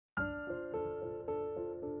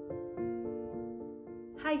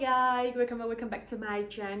Hi guys, welcome back to my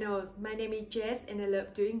channel. My name is Jess and I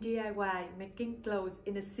love doing DIY, making clothes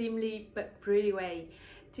in a simply but pretty way.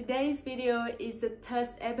 Today's video is the third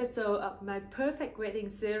episode of my perfect wedding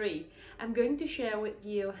series. I'm going to share with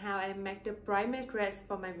you how I make the bridesmaid dress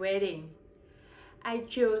for my wedding. I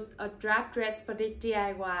chose a drap dress for this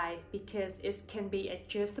DIY because it can be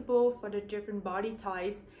adjustable for the different body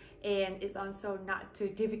types and it's also not too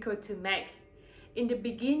difficult to make. In the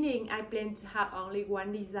beginning, I planned to have only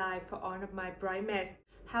one design for all of my bridesmaids.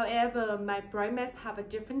 However, my bridesmaids have a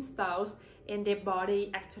different styles and their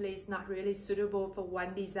body actually is not really suitable for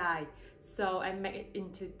one design. So I made it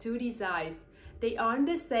into two designs. They aren't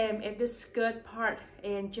the same at the skirt part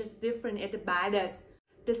and just different at the bodice.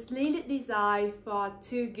 The sleeveless design for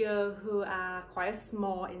two girls who are quite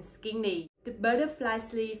small and skinny. The butterfly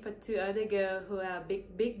sleeve for two other girls who are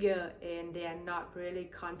bigger and they are not really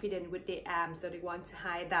confident with their arms, so they want to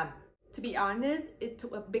hide them. To be honest, it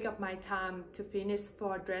took a bit of my time to finish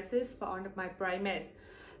 4 dresses for all of my bridesmaids.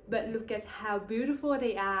 But look at how beautiful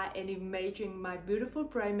they are, and imagine my beautiful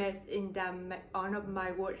bridesmaids in them make all of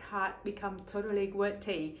my work hard become totally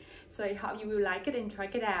worthy. So I hope you will like it and try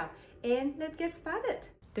it out. And let's get started.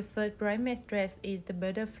 The first bridesmaid dress is the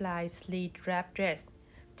butterfly sleeve drap dress.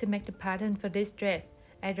 To make the pattern for this dress,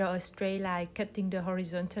 I draw a straight line cutting the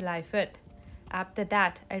horizontal line first. After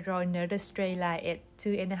that, I draw another straight line at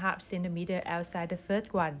 2.5 cm outside the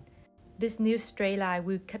first one. This new straight line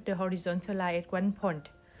will cut the horizontal line at one point.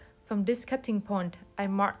 From this cutting point, I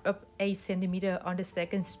mark up 8 cm on the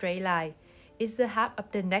second straight line. It's the half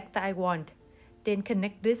of the neck that I want. Then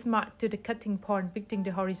connect this mark to the cutting point between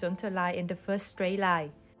the horizontal line and the first straight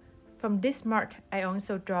line. From this mark, I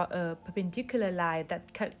also draw a perpendicular line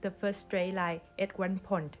that cuts the first straight line at one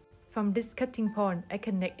point. From this cutting point, I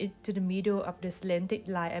connect it to the middle of the slanted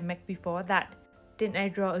line I made before that. Then I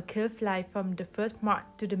draw a curved line from the first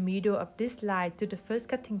mark to the middle of this line to the first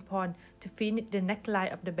cutting point to finish the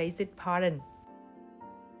neckline of the basic pattern.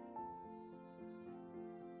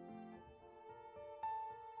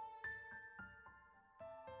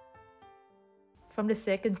 From the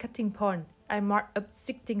second cutting point, I mark up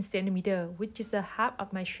 16 cm, which is the half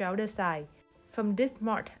of my shoulder side. From this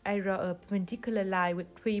mark, I draw a perpendicular line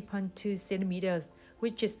with 3.2 cm,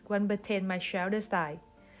 which is 1/10 my shoulder side.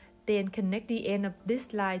 Then connect the end of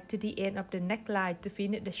this line to the end of the neckline to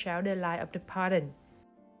finish the shoulder line of the pattern.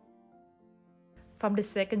 From the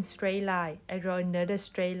second straight line, I draw another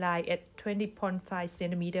straight line at 20.5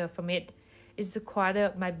 cm from it. It's a quarter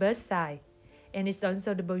of my bust side, and it's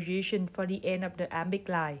also the position for the end of the armpit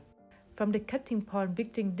line. From the cutting point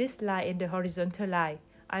between this line and the horizontal line,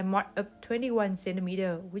 I mark up 21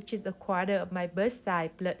 cm, which is a quarter of my bust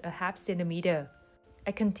side plus a half centimeter.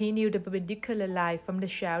 I continue the perpendicular line from the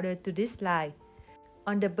shoulder to this line.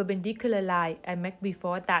 On the perpendicular line I made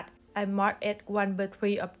before that, I mark at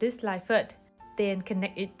 1/3 of this line first, then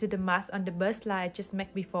connect it to the mask on the bust line I just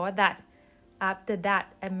made before that. After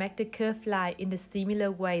that, I make the curved line in the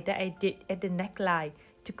similar way that I did at the neckline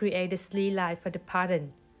to create the sleeve line for the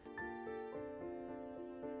pattern.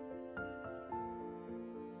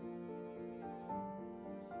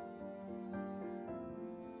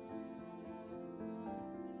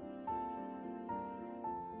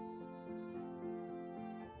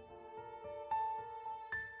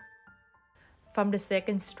 From the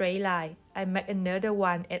second straight line, I make another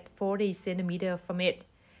one at 40 cm from it.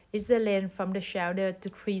 It's the length from the shoulder to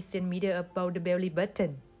 3 cm above the belly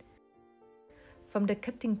button. From the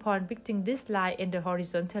cutting point between this line and the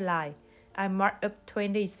horizontal line, I mark up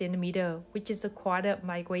 20 cm, which is a quarter of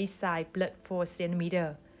my waist side plus 4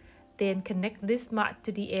 cm. Then connect this mark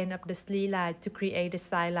to the end of the sleeve line to create the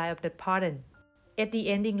side line of the pattern. At the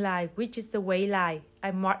ending line, which is the waist line,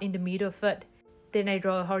 I mark in the middle first. Then I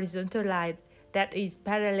draw a horizontal line that is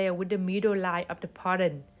parallel with the middle line of the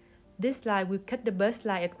pattern. This line will cut the bust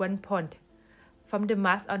line at one point. From the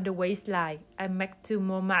mask on the waistline, I make 2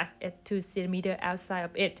 more masks at 2 cm outside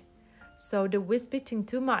of it. So the width between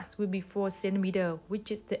 2 masks will be 4 cm, which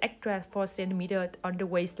is the extra 4 cm on the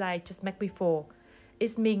waistline just made before.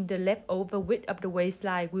 It means the leftover width of the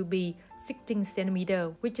waistline will be 16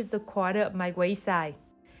 cm, which is a quarter of my waist side.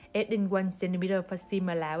 Add in 1 cm for seam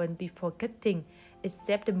allowance before cutting,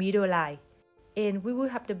 except the middle line. And we will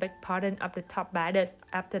have the back pattern of the top bodice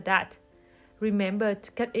after that. Remember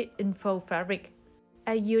to cut it in faux fabric.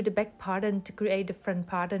 I use the back pattern to create the front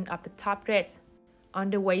pattern of the top dress. On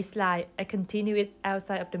the waistline, I continue it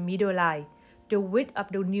outside of the middle line. The width of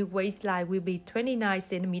the new waistline will be 29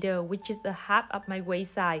 cm, which is the half of my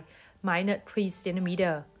waist side, minus 3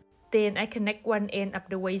 cm. Then I connect one end of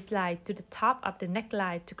the waistline to the top of the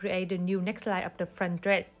neckline to create the new neckline of the front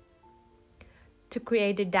dress. To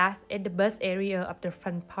create the dash at the bust area of the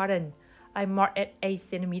front pattern, I mark at 8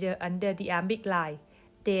 cm under the armpit line,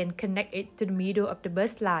 then connect it to the middle of the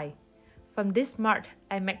bust line. From this mark,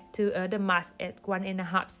 I make 2 other marks at 1.5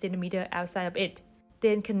 cm outside of it.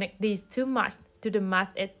 Then connect these 2 marks to the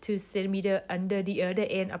marks at 2 cm under the other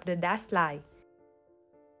end of the dash line.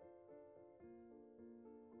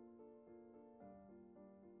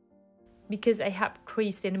 Because I have 3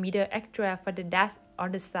 cm extra for the dash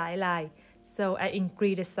on the side line, so I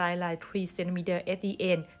increase the side line 3 cm at the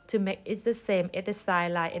end to make it the same as the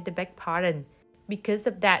side line at the back pattern. Because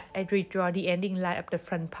of that, I redraw the ending line of the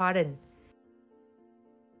front pattern.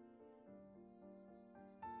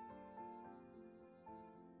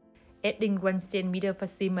 Adding 1 cm for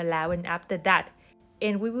seam allowance after that,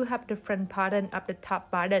 and we will have the front pattern of the top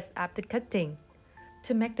bodice after cutting.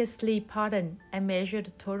 To make the sleeve pattern, I measure the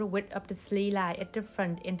total width of the sleeve line at the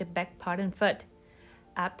front and the back pattern first.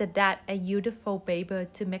 After that, I use the fold paper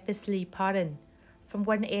to make the sleeve pattern. From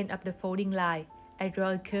one end of the folding line, I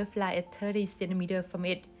draw a curved line at 30 cm from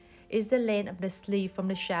it. It's the length of the sleeve from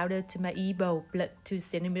the shoulder to my elbow plus 2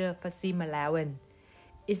 cm for seam allowance.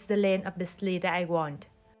 It's the length of the sleeve that I want.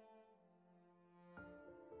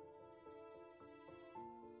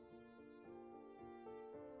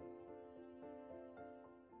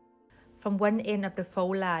 From one end of the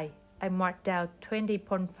fold line, I mark down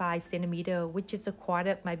 20.5 cm, which is a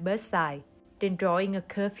quarter of my bust size. Then drawing a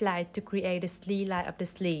curved line to create the sleeve line of the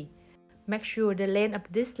sleeve. Make sure the length of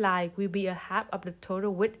this line will be a half of the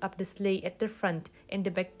total width of the sleeve at the front and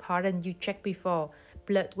the back pattern you checked before,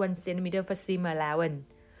 plus 1 cm for seam allowance.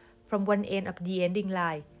 From one end of the ending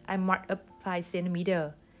line, I mark up 5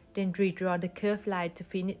 cm, then redraw the curved line to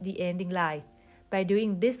finish the ending line. By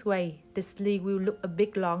doing this way, the sleeve will look a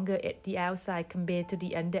bit longer at the outside compared to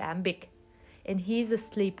the under armpit. And here's the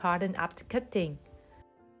sleeve pattern after cutting.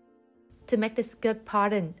 To make the skirt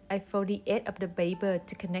pattern, I fold the edge of the paper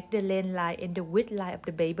to connect the length line and the width line of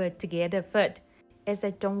the paper together first. As I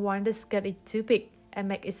don't want the skirt is too big, I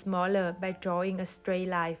make it smaller by drawing a straight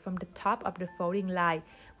line from the top of the folding line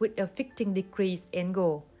with a 15 degrees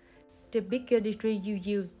angle. The bigger degree you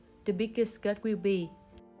use, the bigger skirt will be.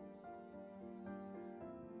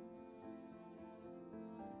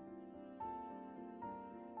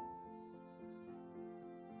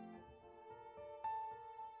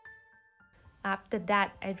 After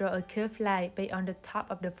that, I draw a curved line based on the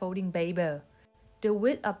top of the folding paper. The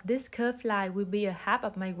width of this curved line will be a half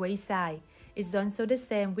of my waist size. It's also the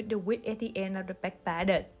same with the width at the end of the back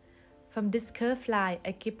bodice. From this curved line,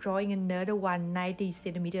 I keep drawing another one 90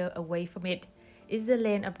 cm away from it. It's the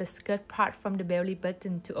length of the skirt part from the belly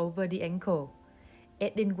button to over the ankle.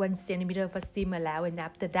 Adding 1 cm for seam allowance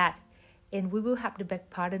after that, and we will have the back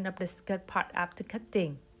pattern of the skirt part after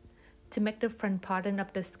cutting. To make the front pattern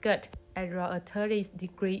of the skirt, I draw a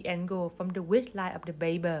 30-degree angle from the width line of the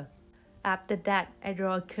paper. After that, I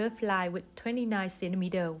draw a curved line with 29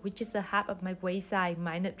 cm, which is a half of my waist size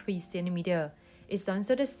minus 3 cm. It's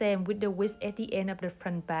also the same with the width at the end of the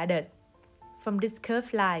front bodice. From this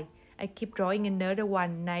curved line, I keep drawing another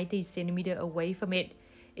one 90 cm away from it.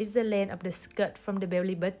 It's the length of the skirt from the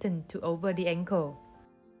belly button to over the ankle.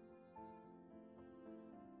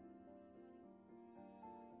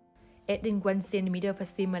 Adding 1 cm for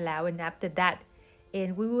seam allowance after that,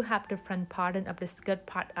 and we will have the front pattern of the skirt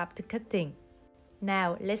part after cutting.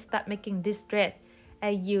 Now, let's start making this dress. I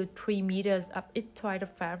use 3 meters of each type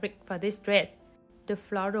of fabric for this dress. The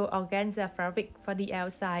floral organza fabric for the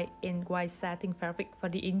outside and white satin fabric for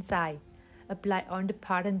the inside. Apply on the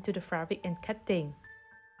pattern to the fabric and cutting.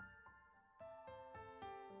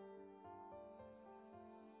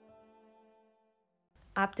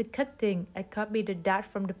 After cutting, I copy the dot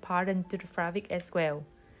from the pattern to the fabric as well.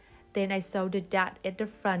 Then I sew the dot at the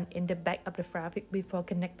front and the back of the fabric before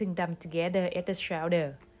connecting them together at the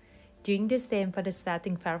shoulder. Doing the same for the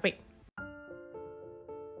satin fabric.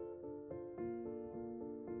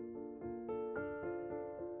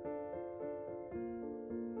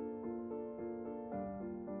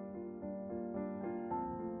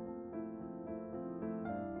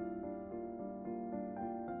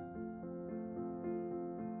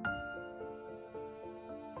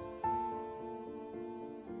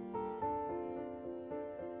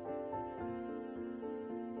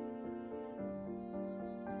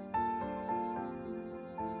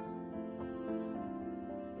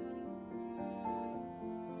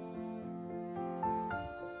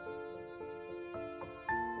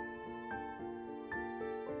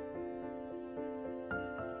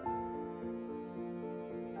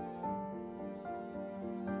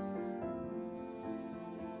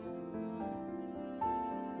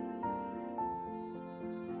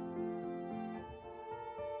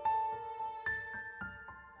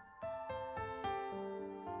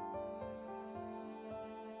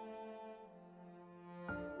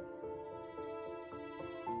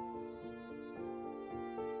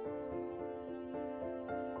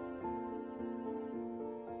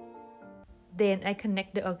 Then I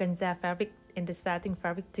connect the organza fabric and the satin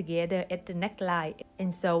fabric together at the neckline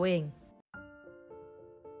and sewing.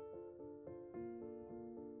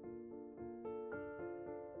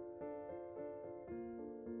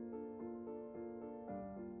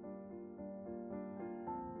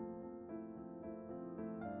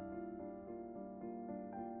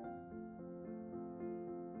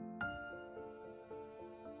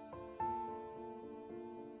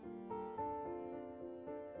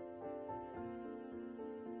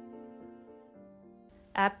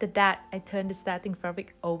 After that, I turn the satin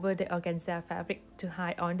fabric over the organza fabric to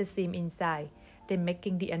hide on the seam inside, then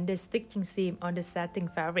making the understitching seam on the satin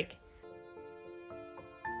fabric.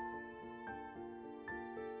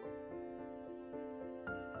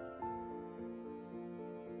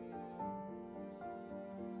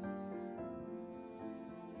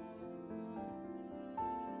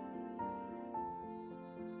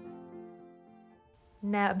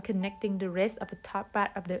 Now I'm connecting the rest of the top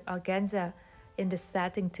part of the organza and the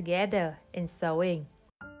satin together and sewing.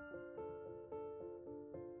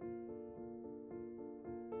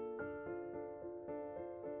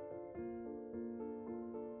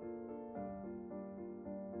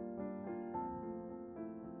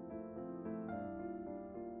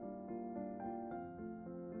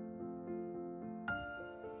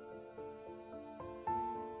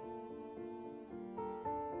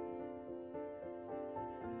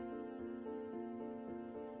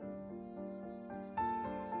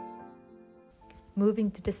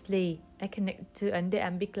 Moving to the sleeve, I connect two under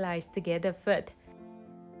and big lines together first.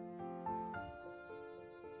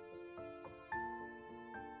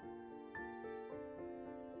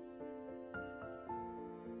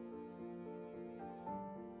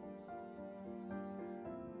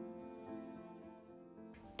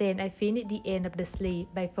 Then I finish the end of the sleeve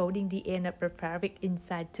by folding the end of the fabric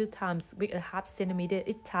inside 2 times with a half centimeter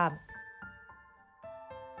each time.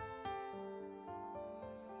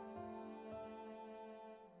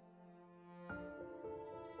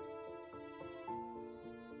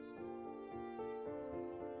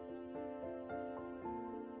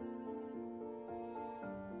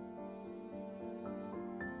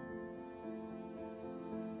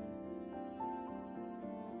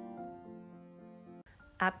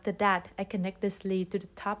 After that, I connect the sleeve to the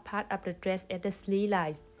top part of the dress at the sleeve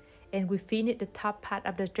lines, and we finish the top part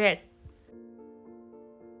of the dress.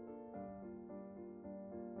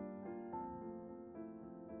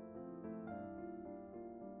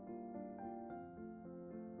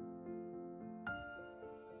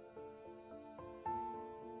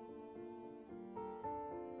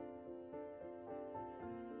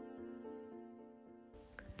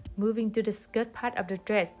 Moving to the skirt part of the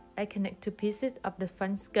dress, I connect 2 pieces of the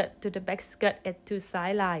front skirt to the back skirt at 2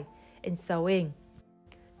 side lines and sewing.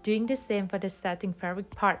 Doing the same for the satin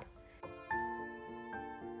fabric part.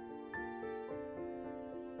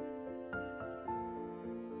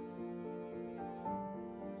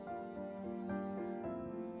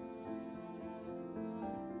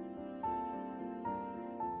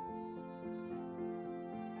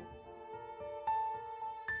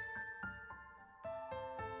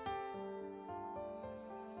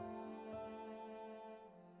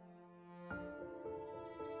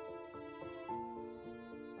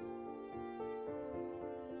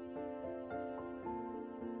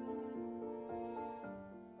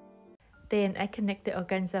 Then I connect the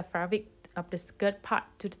organza fabric of the skirt part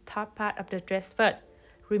to the top part of the dress first.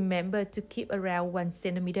 Remember to keep around 1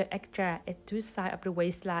 centimeter extra at 2 sides of the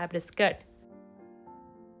waistline of the skirt.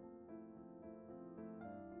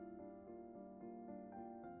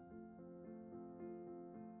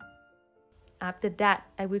 After that,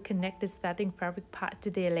 I will connect the satin fabric part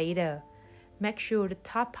today later. Make sure the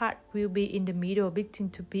top part will be in the middle between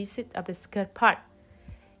 2 pieces of the skirt part,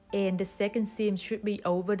 and the second seam should be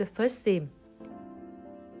over the first seam.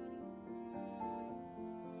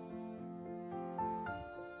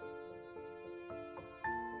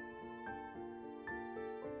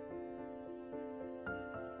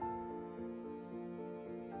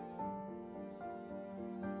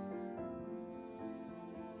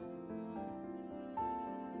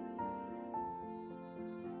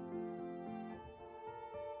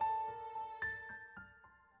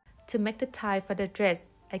 To make the tie for the dress,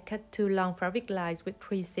 I cut 2 long fabric lines with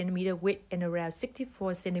 3 cm width and around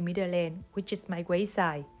 64 cm length, which is my waist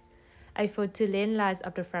size. I fold 2 length lines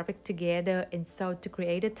of the fabric together and sew to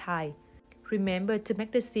create a tie. Remember to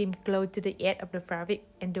make the seam close to the edge of the fabric,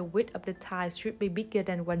 and the width of the tie should be bigger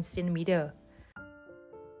than 1 cm.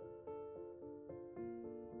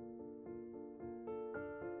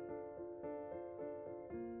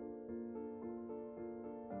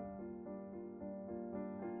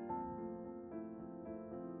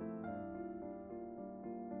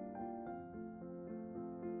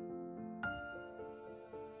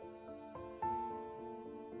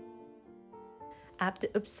 After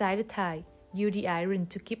upside the tie, use the iron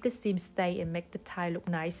to keep the seam stay and make the tie look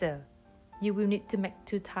nicer. You will need to make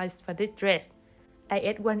 2 ties for this dress. I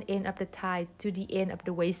add one end of the tie to the end of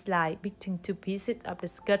the waistline between 2 pieces of the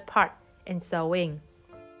skirt part and sewing.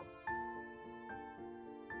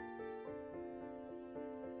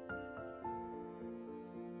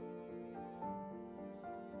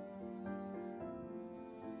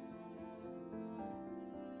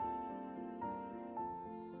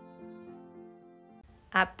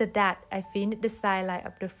 After that, I finished the side line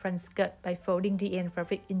of the front skirt by folding the end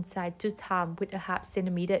fabric inside 2 times with a ½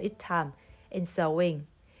 centimeter each time and sewing.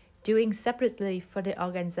 Doing separately for the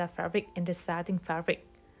organza fabric and the satin fabric.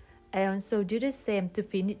 I also do the same to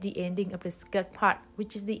finish the ending of the skirt part,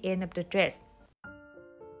 which is the end of the dress.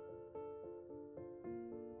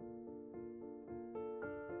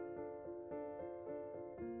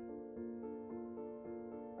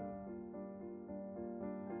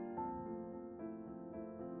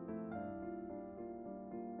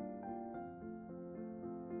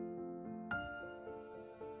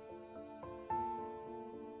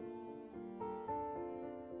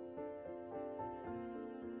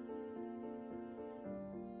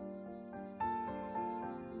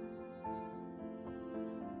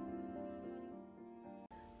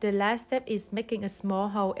 The last step is making a small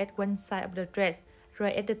hole at one side of the dress,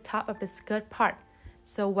 right at the top of the skirt part,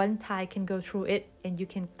 so one tie can go through it and you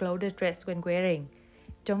can close the dress when wearing.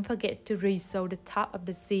 Don't forget to re-sew the top of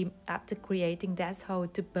the seam after creating that hole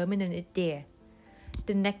to permanent it there.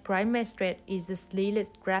 The next bridesmaid dress is the sleeveless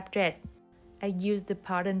drap dress. I used the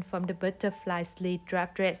pattern from the butterfly sleeve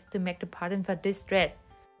drap dress to make the pattern for this dress.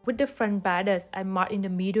 With the front borders, I mark in the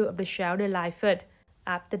middle of the shoulder line first.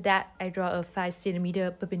 After that, I draw a 5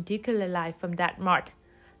 cm perpendicular line from that mark.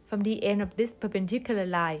 From the end of this perpendicular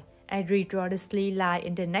line, I redraw the sleeve line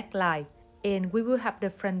and the neckline, and we will have the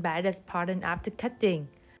front borders pattern after cutting.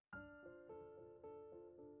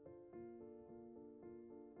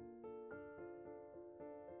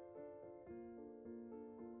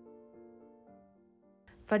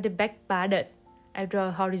 For the back borders, I draw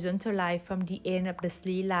a horizontal line from the end of the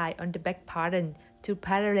sleeve line on the back pattern to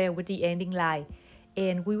parallel with the ending line,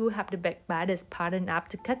 and we will have the back borders pattern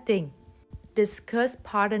after cutting. The skirt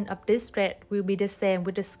pattern of this dress will be the same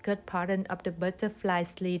with the skirt pattern of the butterfly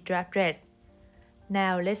sleeve drap dress.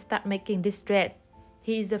 Now let's start making this dress.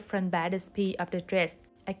 Here is the front borders piece of the dress.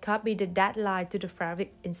 I copy the dot line to the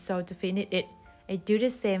fabric and sew to finish it. I do the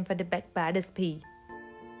same for the back borders piece.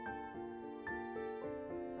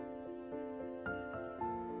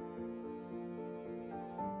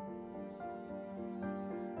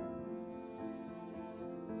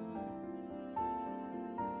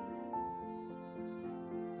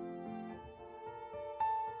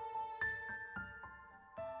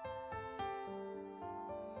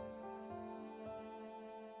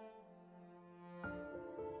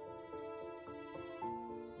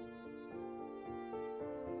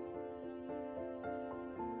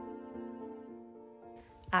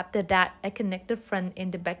 After that, I connect the front and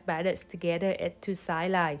the back borders together at 2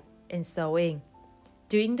 side lines and sewing.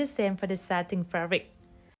 Doing the same for the satin fabric.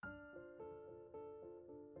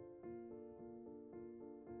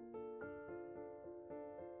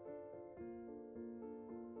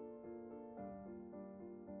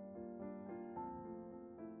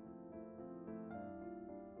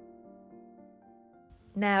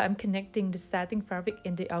 Now I'm connecting the satin fabric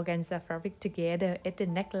and the organza fabric together at the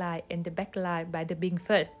neckline and the backline by the bing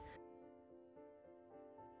first.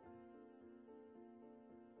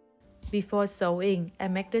 Before sewing, I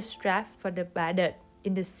make the strap for the borders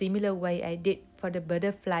in the similar way I did for the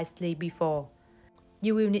butterfly sleeve before.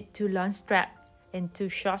 You will need 2 long straps and 2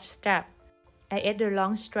 short straps. I add the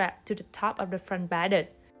long strap to the top of the front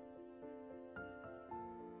borders.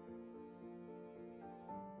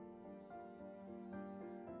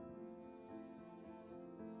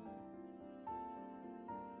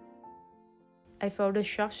 I fold the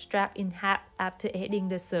short strap in half after adding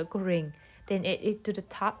the circle ring, then add it to the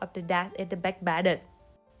top of the dash at the back borders,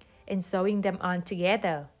 and sewing them on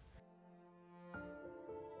together.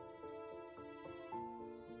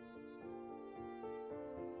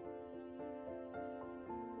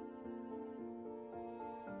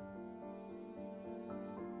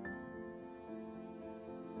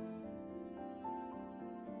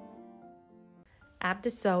 After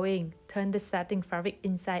sewing, turn the satin fabric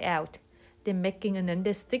inside out, then making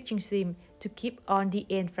another stitching seam to keep on the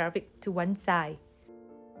end fabric to one side.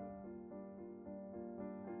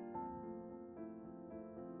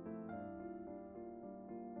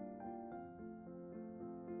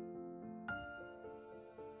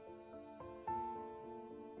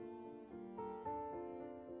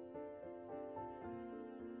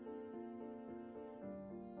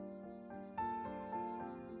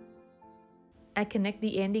 I connect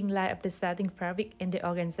the ending line of the satin fabric and the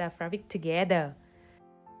organza fabric together.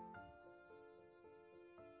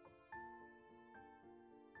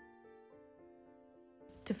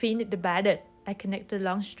 To finish the bodice, I connect the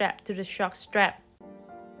long strap to the short strap.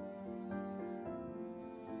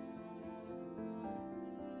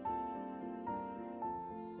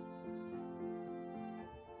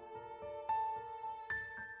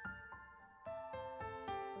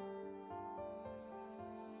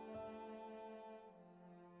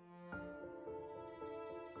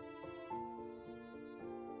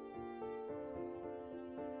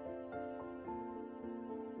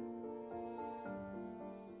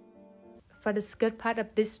 For the skirt part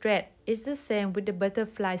of this dress, it's the same with the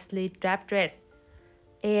butterfly sleeve drap dress.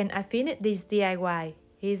 And I finished this DIY.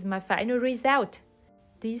 Here's my final result.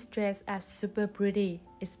 These dresses are super pretty,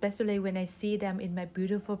 especially when I see them in my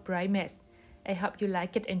beautiful bridesmaids. I hope you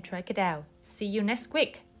like it and try it out. See you next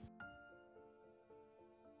week.